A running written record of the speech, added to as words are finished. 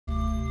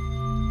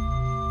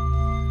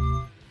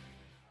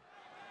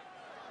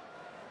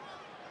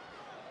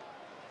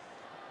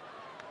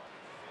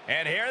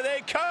And here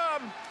they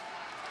come.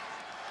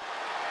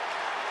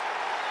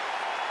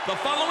 The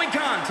following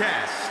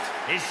contest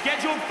is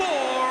scheduled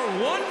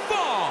for one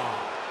fall.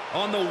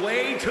 On the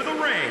way to the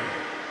ring,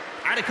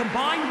 at a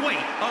combined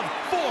weight of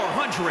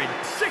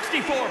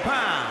 464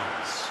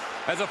 pounds.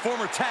 As a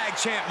former tag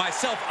champ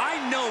myself,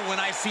 I know when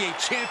I see a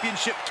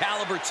championship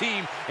caliber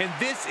team, and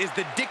this is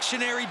the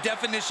dictionary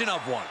definition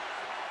of one.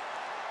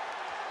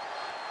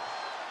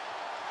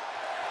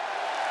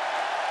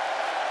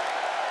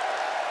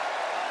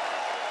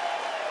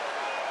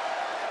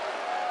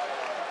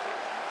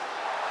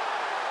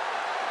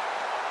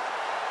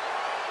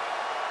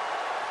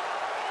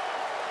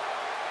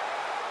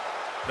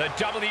 The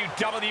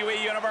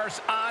WWE Universe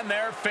on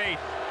their feet.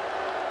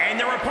 And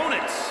their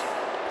opponents,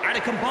 at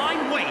a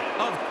combined weight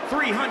of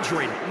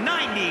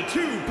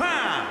 392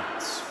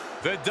 pounds.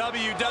 The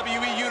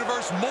WWE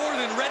Universe more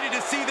than ready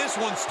to see this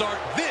one start.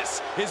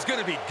 This is going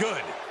to be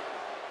good.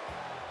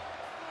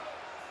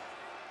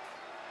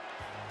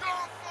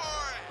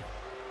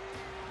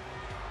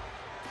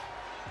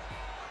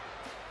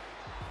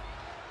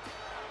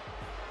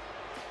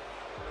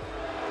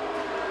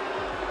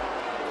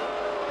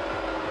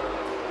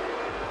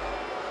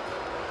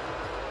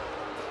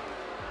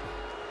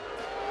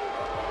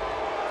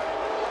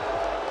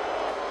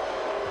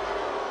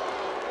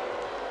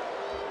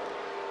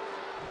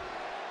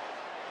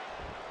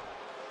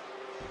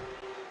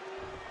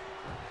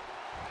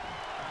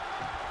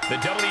 The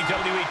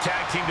WWE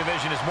Tag Team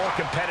division is more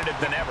competitive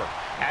than ever.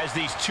 As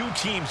these two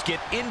teams get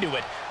into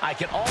it, I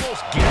can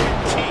almost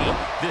guarantee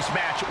this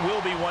match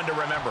will be one to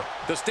remember.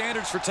 The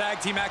standards for tag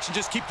team action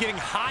just keep getting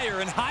higher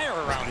and higher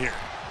around here.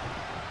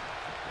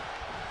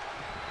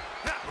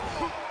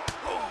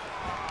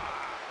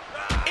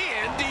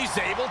 And he's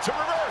able to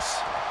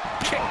reverse.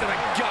 Kick to the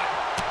gut.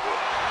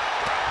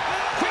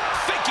 Quick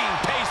thinking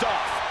pays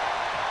off.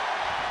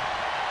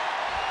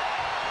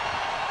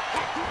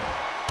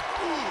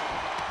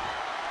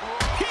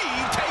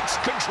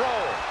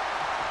 Control.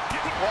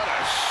 What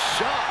a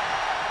shot.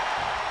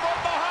 From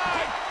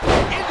behind.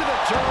 Into the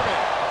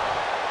German.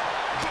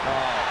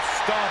 Oh,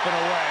 stomping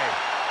away.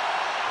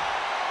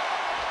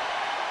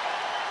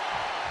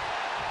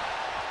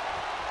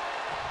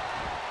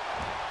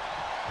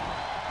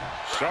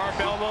 Sharp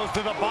elbows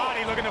to the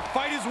body, looking to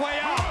fight his way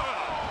out.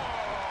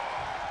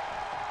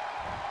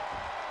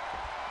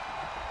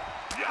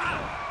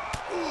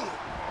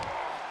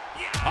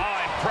 Oh,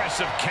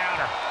 impressive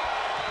counter.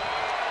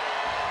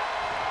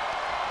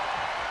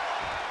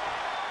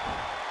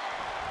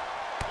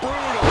 Brutal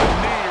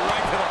knee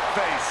right to the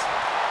face.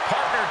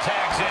 Partner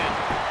tags in.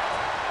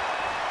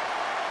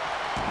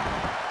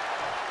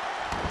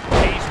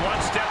 He's one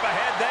step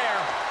ahead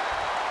there.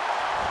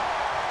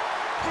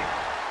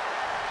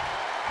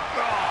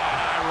 Oh, an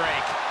eye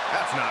rake.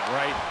 That's not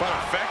right, but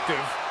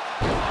effective.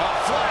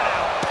 Flat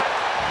out.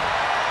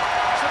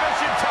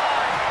 Submission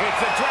time. It's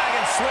the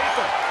Dragon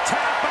Sleeper.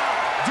 Tap out.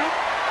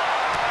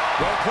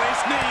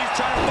 Well-placed knees,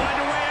 trying to find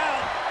a way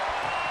out.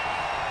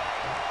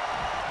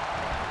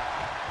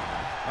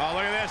 Oh,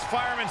 look at this,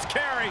 fireman's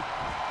carry. And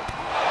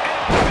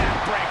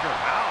backbreaker.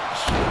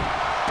 Ouch.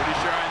 Pretty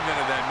sure I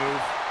invented that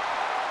move.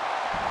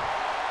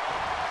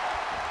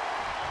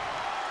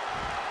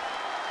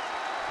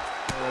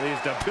 Oh,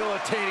 these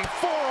debilitating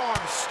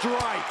forearm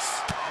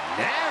strikes.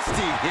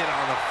 Nasty hit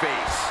on the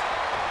face.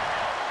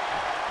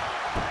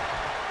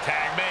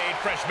 Tag made,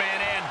 fresh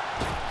man in.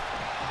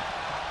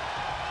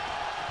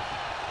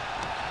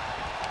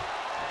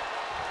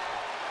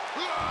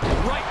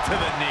 Right to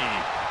the knee.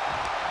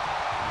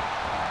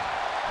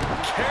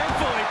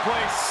 Carefully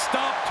placed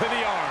stomp to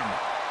the arm.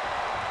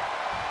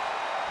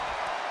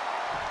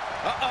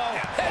 Uh-oh,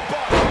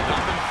 headbutt.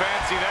 Nothing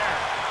fancy there.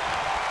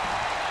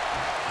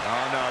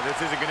 Oh, no,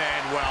 this isn't going to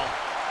end well.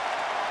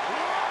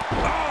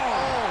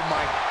 Oh,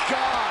 my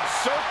God,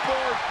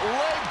 surfboard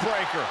leg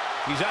breaker.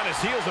 He's on his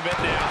heels a bit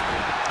now.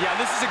 Yeah,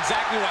 this is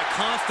exactly why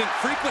constant,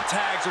 frequent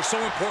tags are so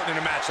important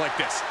in a match like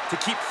this, to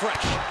keep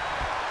fresh.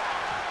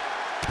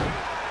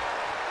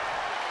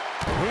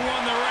 Who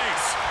won the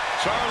race?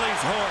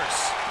 Charlie's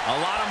horse. A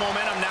lot of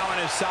momentum now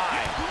on his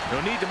side.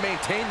 He'll need to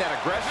maintain that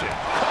aggression.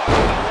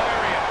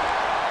 Hilarious.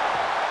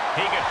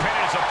 He could pin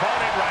his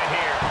opponent right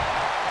here.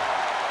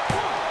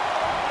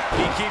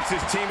 He keeps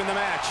his team in the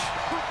match.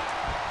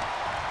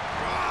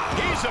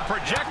 He's a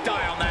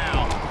projectile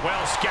now.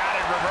 Well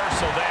scouted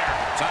reversal there.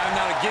 Time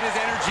now to get his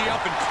energy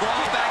up and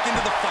claw back into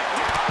the fight.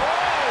 Oh!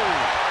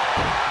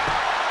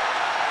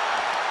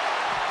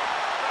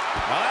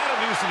 Well,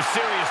 that'll do some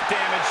serious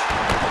damage.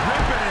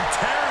 Ripping and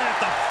tearing at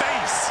the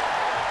face.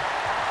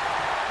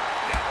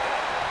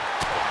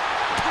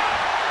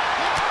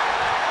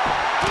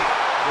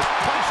 Just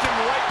punched him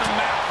right in the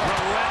mouth.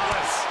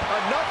 Relentless.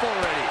 Enough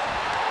already.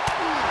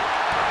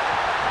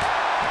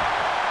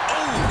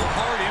 Oh, the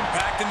hard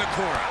impact in the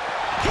corner.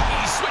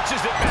 He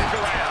switches it back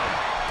around.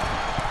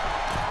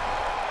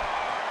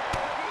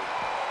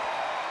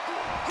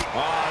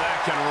 Oh, that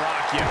can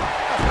rock you.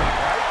 That's not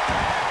right.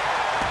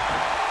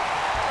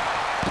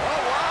 Oh,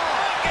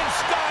 wow. And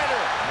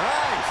Steiner.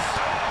 Nice.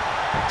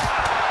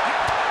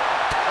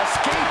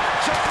 Escape.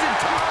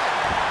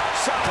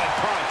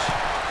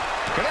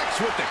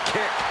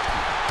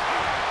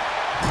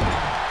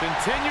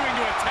 continuing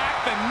to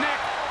attack the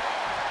neck.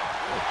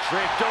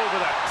 Draped over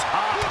the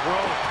top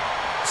rope.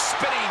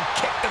 Spinning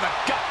kick to the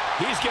gut.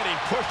 He's getting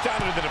pushed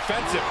out into the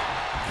defensive.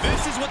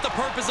 This is what the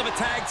purpose of a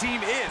tag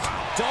team is.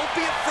 Don't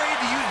be afraid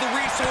to use the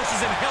resources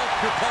and help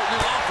your partner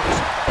offers.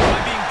 Am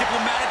I being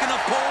diplomatic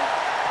enough, Cole?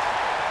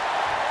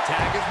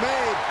 Tag is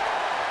made.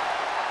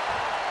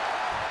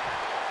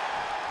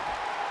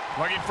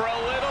 Looking for a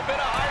little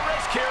bit of high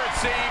risk here, it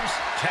seems.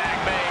 Tag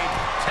made.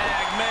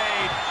 Tag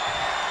made.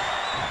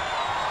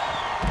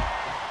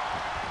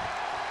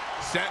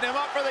 Setting him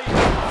up for the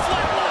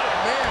flatline.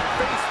 Man,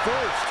 face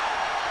first.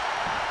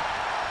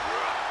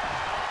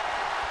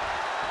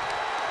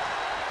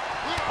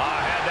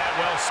 Had that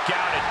well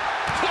scouted.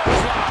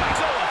 Clothesline,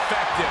 so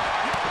effective.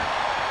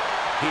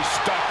 He's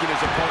stalking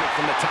his opponent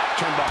from the top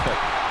turnbuckle.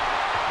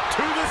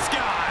 To the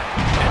sky.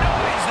 And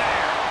oh, he's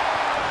there.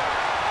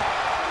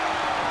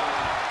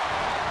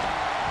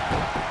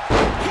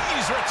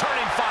 He's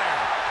returning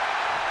fire.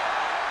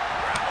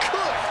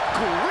 Good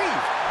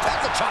grief.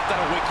 That's a chop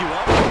that'll wake you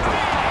up.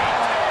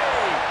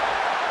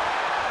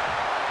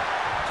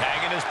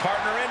 Tagging his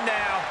partner in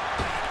now.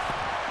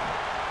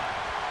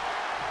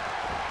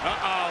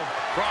 Uh-oh.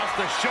 Cross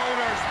the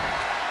shoulders.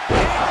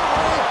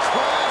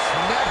 Cross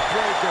neck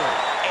breaker.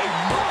 A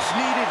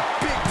much-needed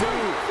big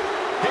move.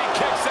 He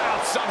kicks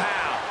out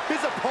somehow. His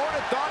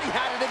opponent thought he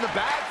had it in the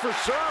bag for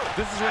sure.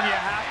 This is when you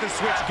have to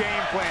switch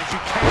game plans. You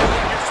can't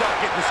let yourself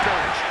get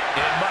discouraged.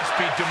 It must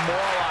be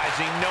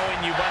demoralizing knowing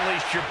you've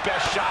unleashed your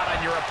best shot on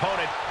your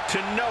opponent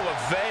to no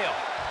avail.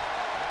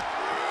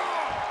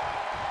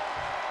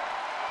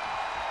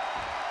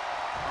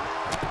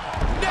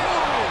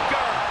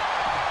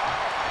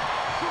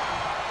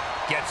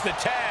 Gets the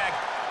tag.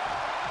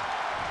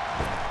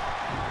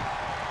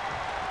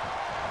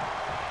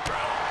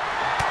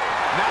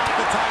 Now's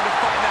the time to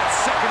find that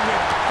second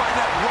win. Find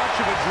that rush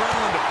of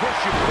adrenaline to push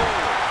you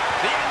forward.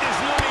 The end is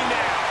looming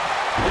now.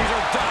 These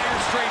are dire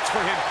straits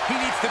for him. He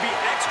needs to be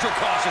extra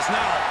cautious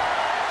now.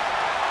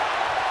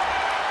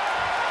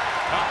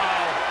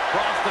 Uh-oh.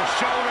 Cross the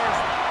shoulders.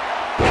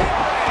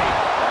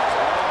 That's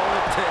all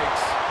it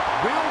takes.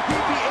 Will he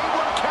be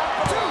able to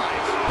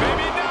capitalize?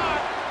 Maybe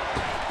not.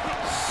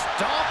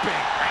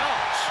 Stomping.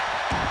 Ouch.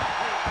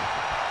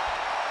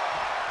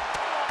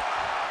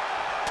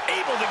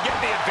 Able to get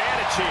the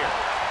advantage here.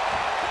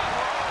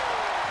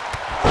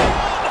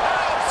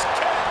 Roundhouse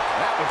kick.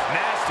 That was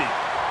nasty.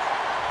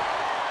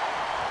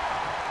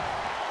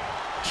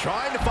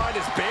 Trying to find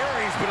his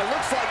bearings, but it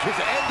looks like his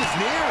end is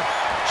near.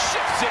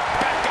 Shifts it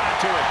back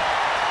onto him.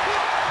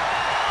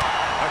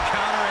 A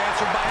counter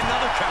answered by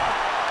another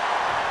counter.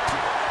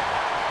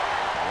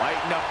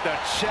 Lighten up the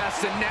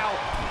chest, and now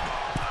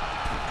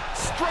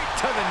straight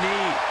to the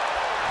knee.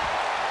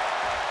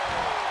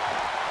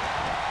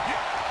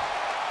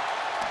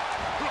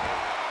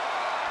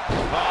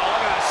 Oh,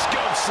 look at a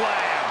scope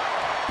slam.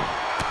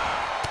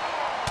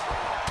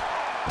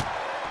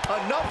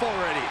 Enough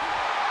already.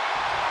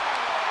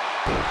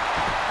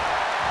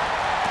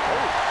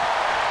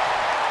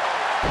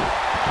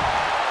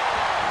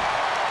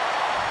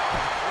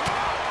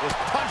 Just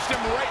punched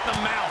him right in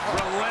the mouth.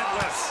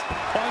 Relentless.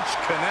 Punch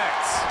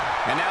connects.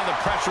 And now the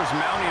pressure's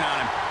mounting on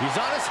him. He's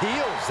on his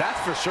heels, that's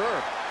for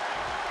sure.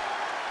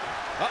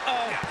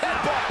 Uh-oh.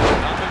 Headbutt.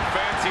 Nothing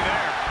fancy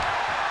there.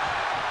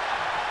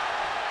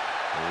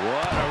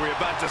 What are we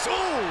about to see?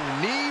 Oh,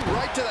 knee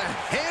right to the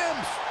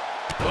hams.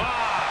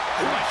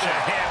 Crush a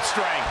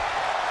hamstring.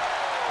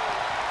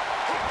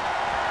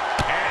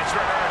 And it's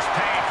reverse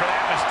pain for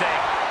that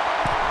mistake.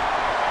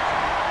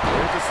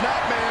 Here's the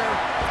snapmare.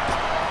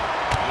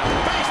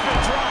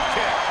 Basement drop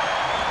kick.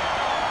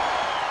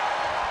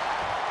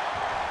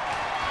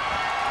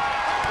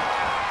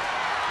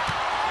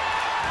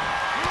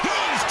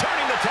 He's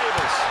turning the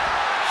tables.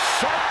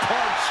 Sharp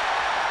punch.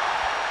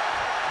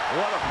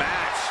 What a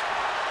match.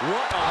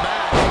 What a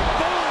match.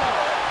 Boom!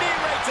 Knee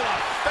right to the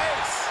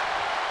face.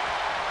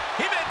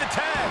 He made the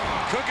tag.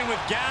 Cooking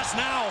with gas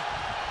now.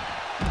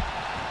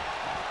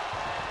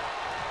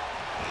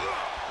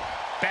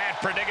 Bad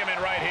predicament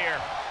right here.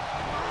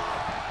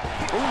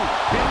 Ooh,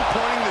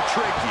 pinpointing the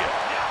trachea.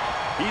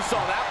 He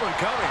saw that one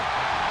coming.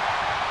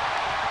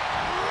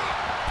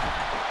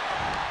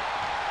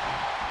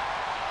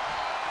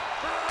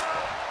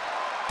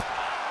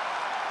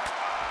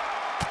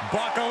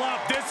 Buckle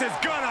up. This is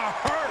gonna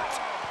hurt.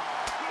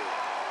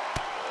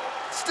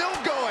 Still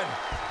going.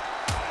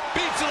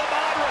 Beats the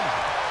modern.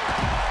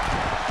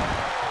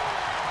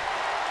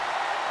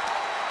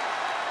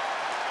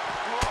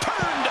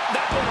 Turned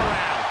that one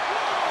around.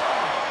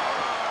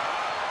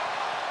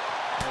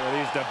 Oh,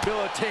 these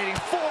debilitating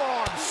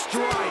forearm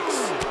strikes.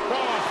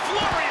 Oh, a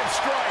flurry of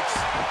strikes.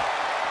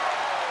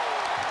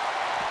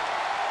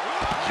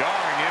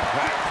 Jarring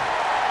impact.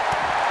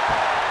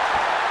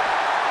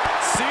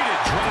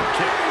 Seated drop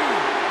kick.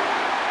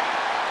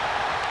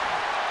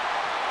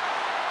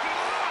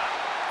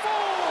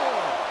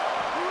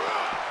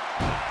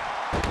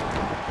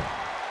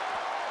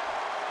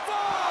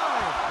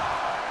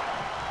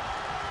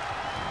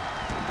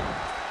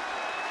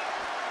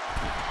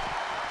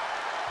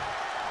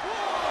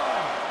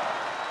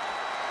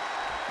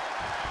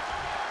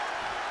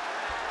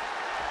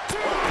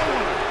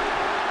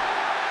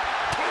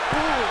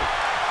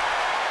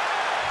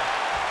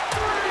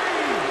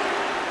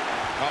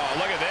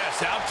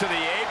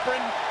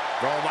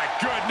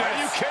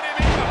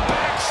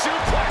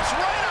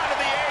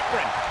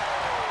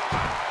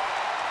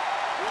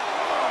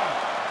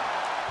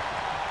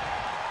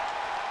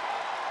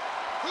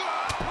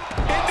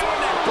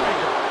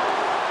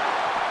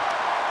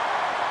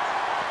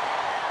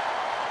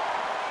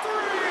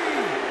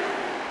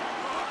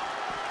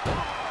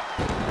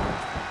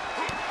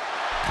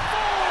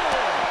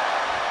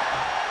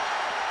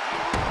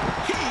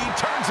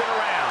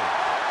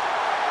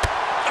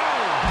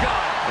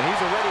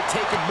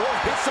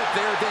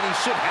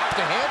 should have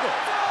to handle.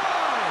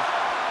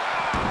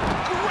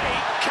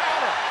 Great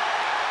counter.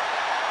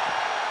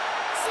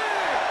 6,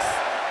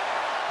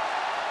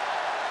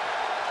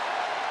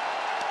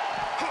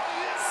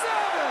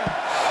 7,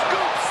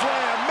 Scoop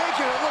slam,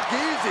 making it look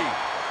easy.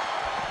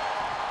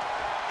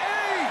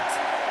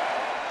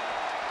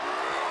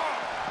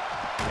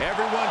 8.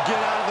 Everyone get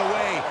out of the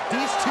way.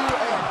 These two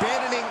are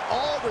abandoning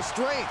all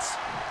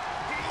restraints.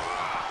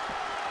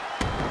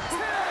 10.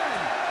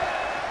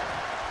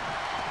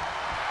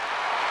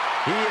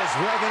 He is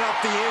revving up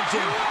the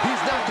engine.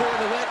 He's not going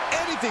to let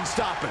anything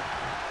stop him.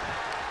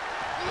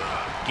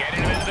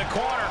 Getting him into the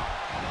corner.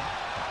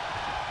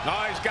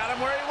 Oh, he's got him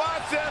where he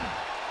wants him.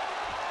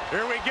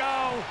 Here we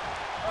go.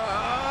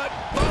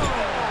 Boom!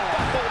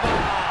 Buckle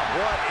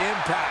bomb. What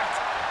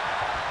impact.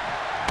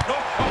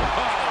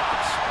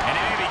 And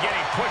he may be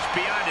getting pushed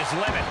beyond his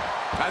limit.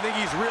 I think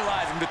he's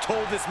realizing the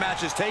toll this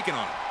match has taken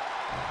on him.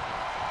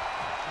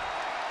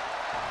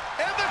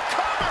 And the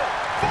cover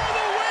for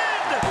the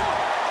win!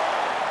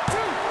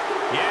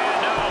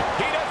 Yeah, no,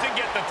 he doesn't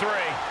get the 3.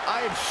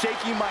 I am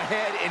shaking my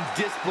head in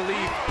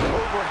disbelief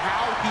over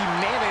how he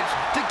managed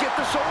to get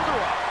the shoulder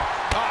up.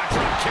 Oh,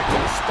 drop kick to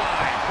the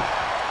spine.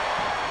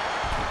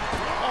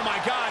 Oh, my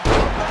God,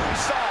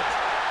 moonsault.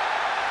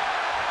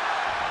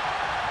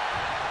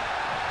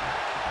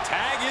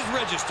 Tag is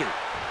registered.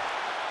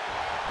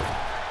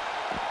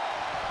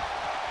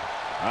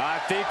 I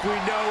think we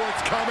know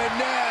what's coming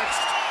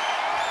next.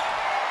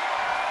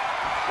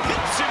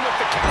 Hits him with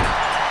the counter.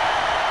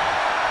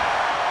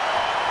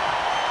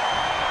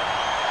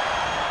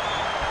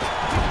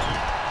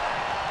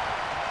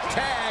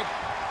 Tag.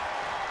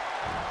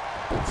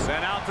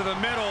 Sent out to the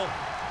middle.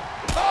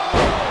 Oh!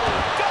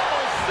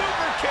 Double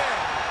super kick.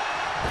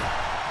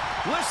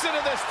 Listen to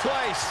this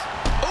place.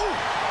 Ooh!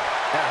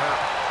 That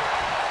hurt.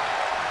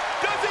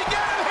 Does he get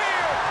him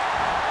here?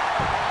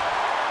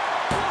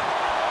 1,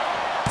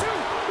 2.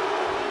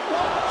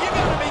 You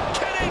gotta be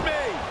kidding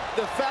me!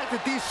 The fact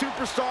that these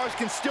superstars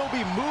can still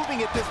be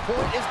moving at this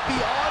point is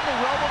beyond the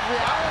realm of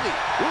reality.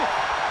 Ooh,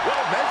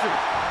 well measured.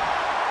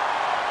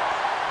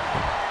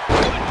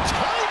 Good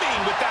timing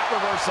with that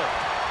reversal.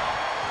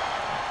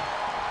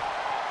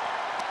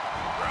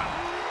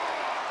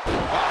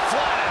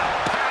 Flat out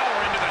power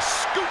into the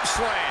scoop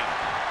slam.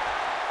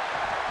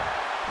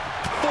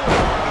 Full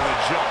to the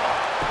jaw.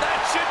 That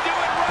should do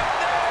it right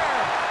there.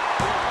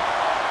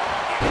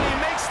 And he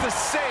makes the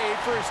save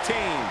for his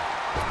team.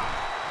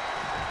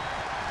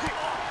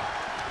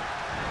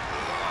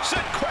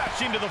 Sent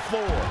crashing to the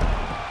floor.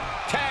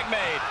 Tag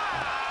made.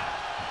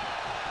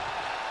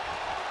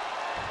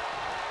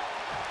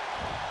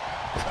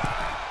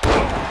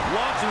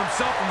 Launching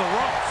himself from the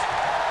ropes.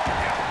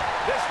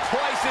 This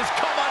place has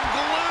come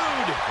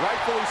unglued.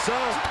 Rightfully so.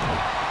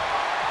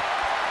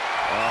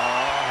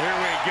 Oh, here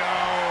we go.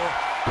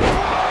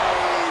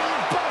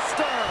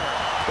 Buster.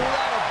 Pull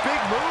out a big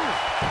move.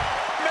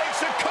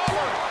 Makes a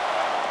cover.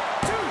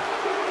 2.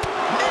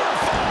 Near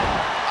fall.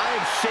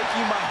 I am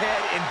shaking my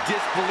head in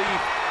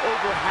disbelief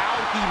over how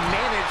he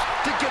managed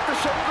to get the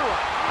shoulder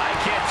up. I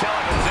can't tell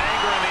if it's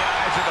anger in the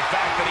eyes or the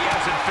fact that he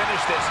hasn't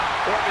finished this,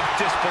 or if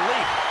it's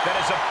disbelief that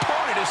his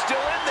opponent is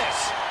still in this.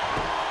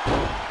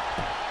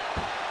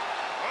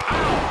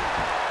 Ow!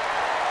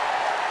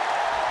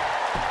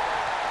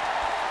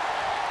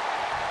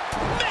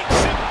 Makes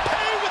him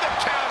pay with a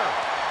counter.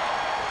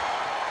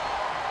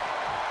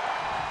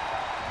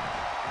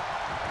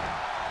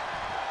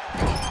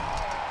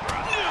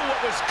 Knew what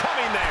was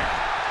coming there.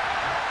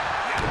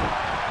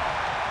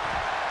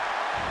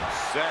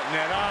 Setting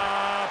it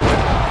up.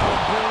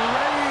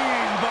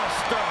 Brain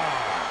buster.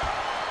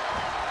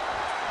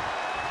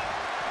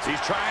 He's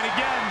trying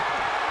again.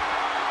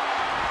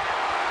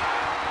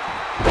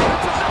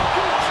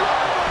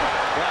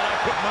 Glad I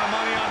put my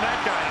money on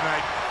that guy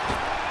tonight.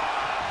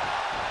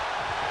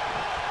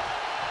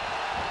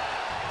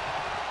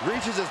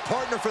 Reaches his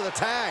partner for the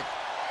tag.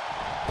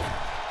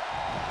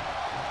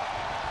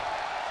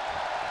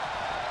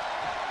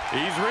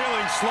 He's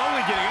reeling,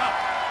 slowly getting up.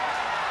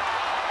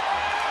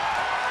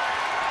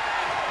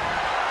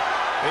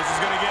 This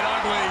is going to get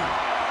ugly.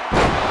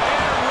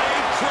 Air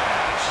raid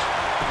crash.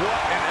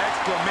 What an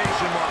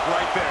exclamation mark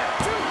right there.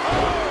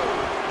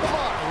 Oh,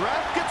 come on,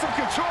 ref, get some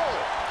control.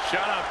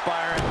 Shut up,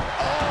 Byron.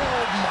 Oh,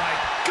 my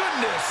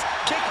goodness.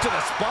 Kick to the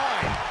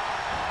spine.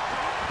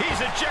 He's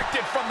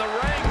ejected from the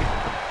ring.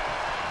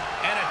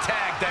 And a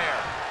tag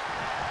there.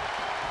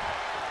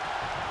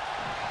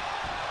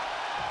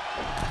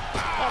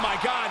 Oh, my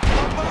God, a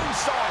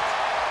moonsault.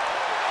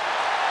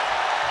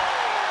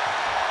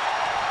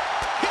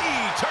 He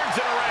turns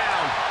it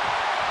around.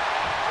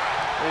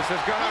 This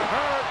is gonna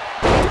hurt.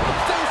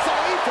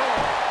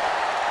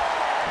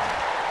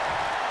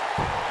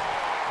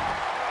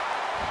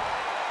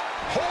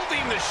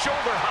 Holding the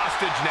shoulder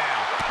hostage now.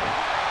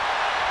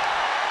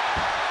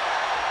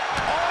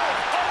 Oh,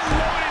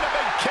 unloading a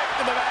big kick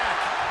to the back.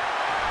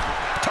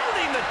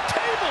 Turning the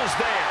tables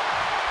there.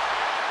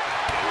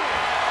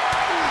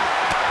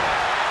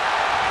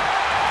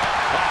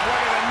 Oh,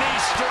 look at the knee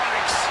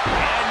strikes.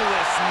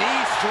 Endless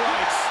knee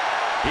strikes.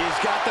 He's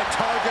got the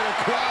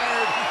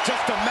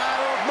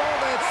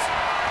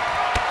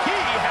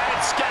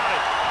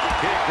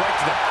Kick right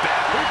to the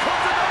back. Here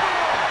comes another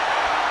one.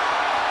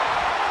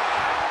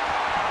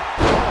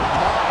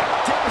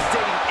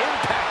 Devastating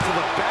impact to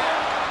the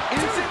back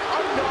isn't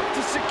enough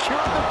to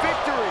secure the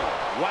victory.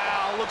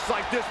 Wow, looks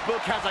like this book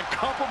has a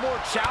couple more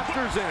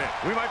chapters in it.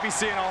 We might be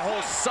seeing a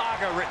whole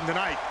saga written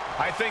tonight.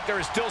 I think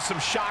there is still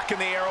some shock in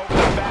the air over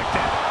the fact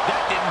that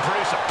that didn't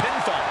produce a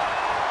pinfall.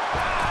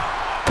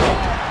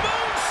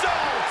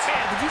 Moonsault!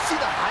 Man, did you see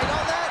the height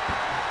on that?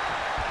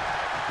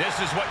 This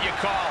is what you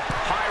call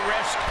high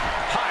risk,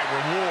 high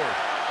reward.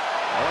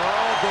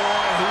 Oh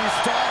boy, who's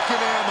stalking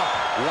him?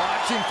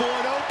 Watching for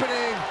an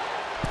opening.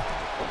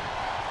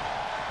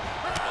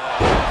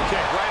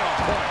 Kick right on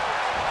point.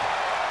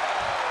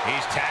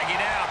 He's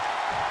tagging out.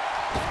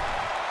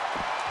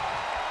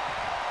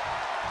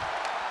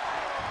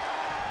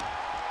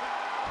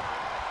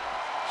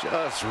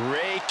 Just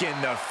rake in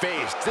the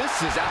face. This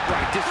is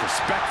outright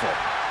disrespectful.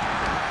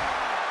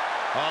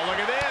 Oh, look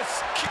at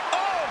this.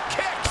 Oh,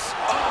 kicks.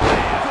 Oh,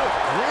 man. Good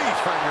grief.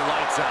 Turn your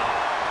lights out.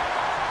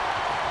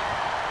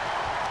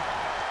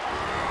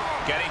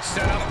 Getting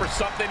set up for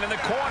something in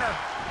the corner.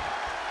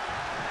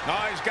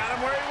 Oh, he's got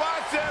him where he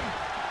wants him.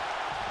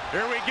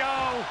 Here we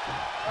go.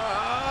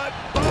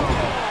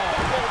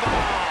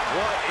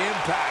 What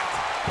impact.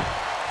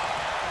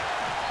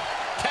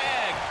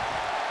 Tag.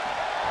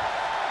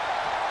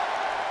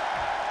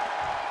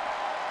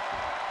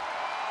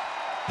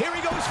 Here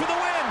he goes for the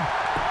win.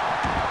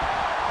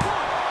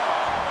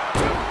 1,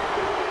 2,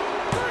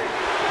 3.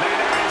 Man,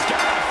 that is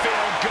gonna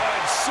feel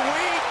good.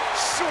 Sweet,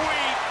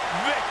 sweet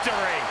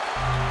victory.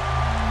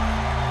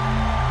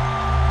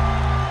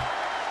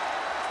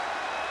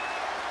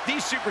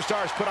 These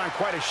superstars put on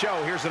quite a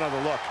show. Here's another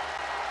look.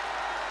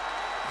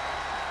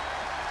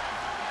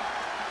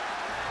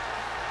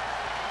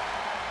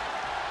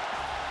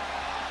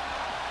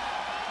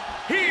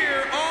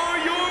 Here are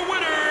your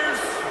winners.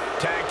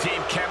 Tag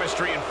team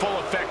chemistry in full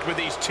effect with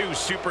these two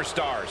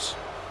superstars.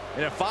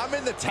 And if I'm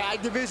in the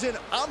tag division,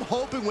 I'm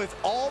hoping with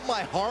all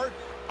my heart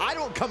I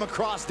don't come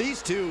across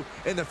these two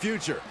in the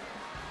future.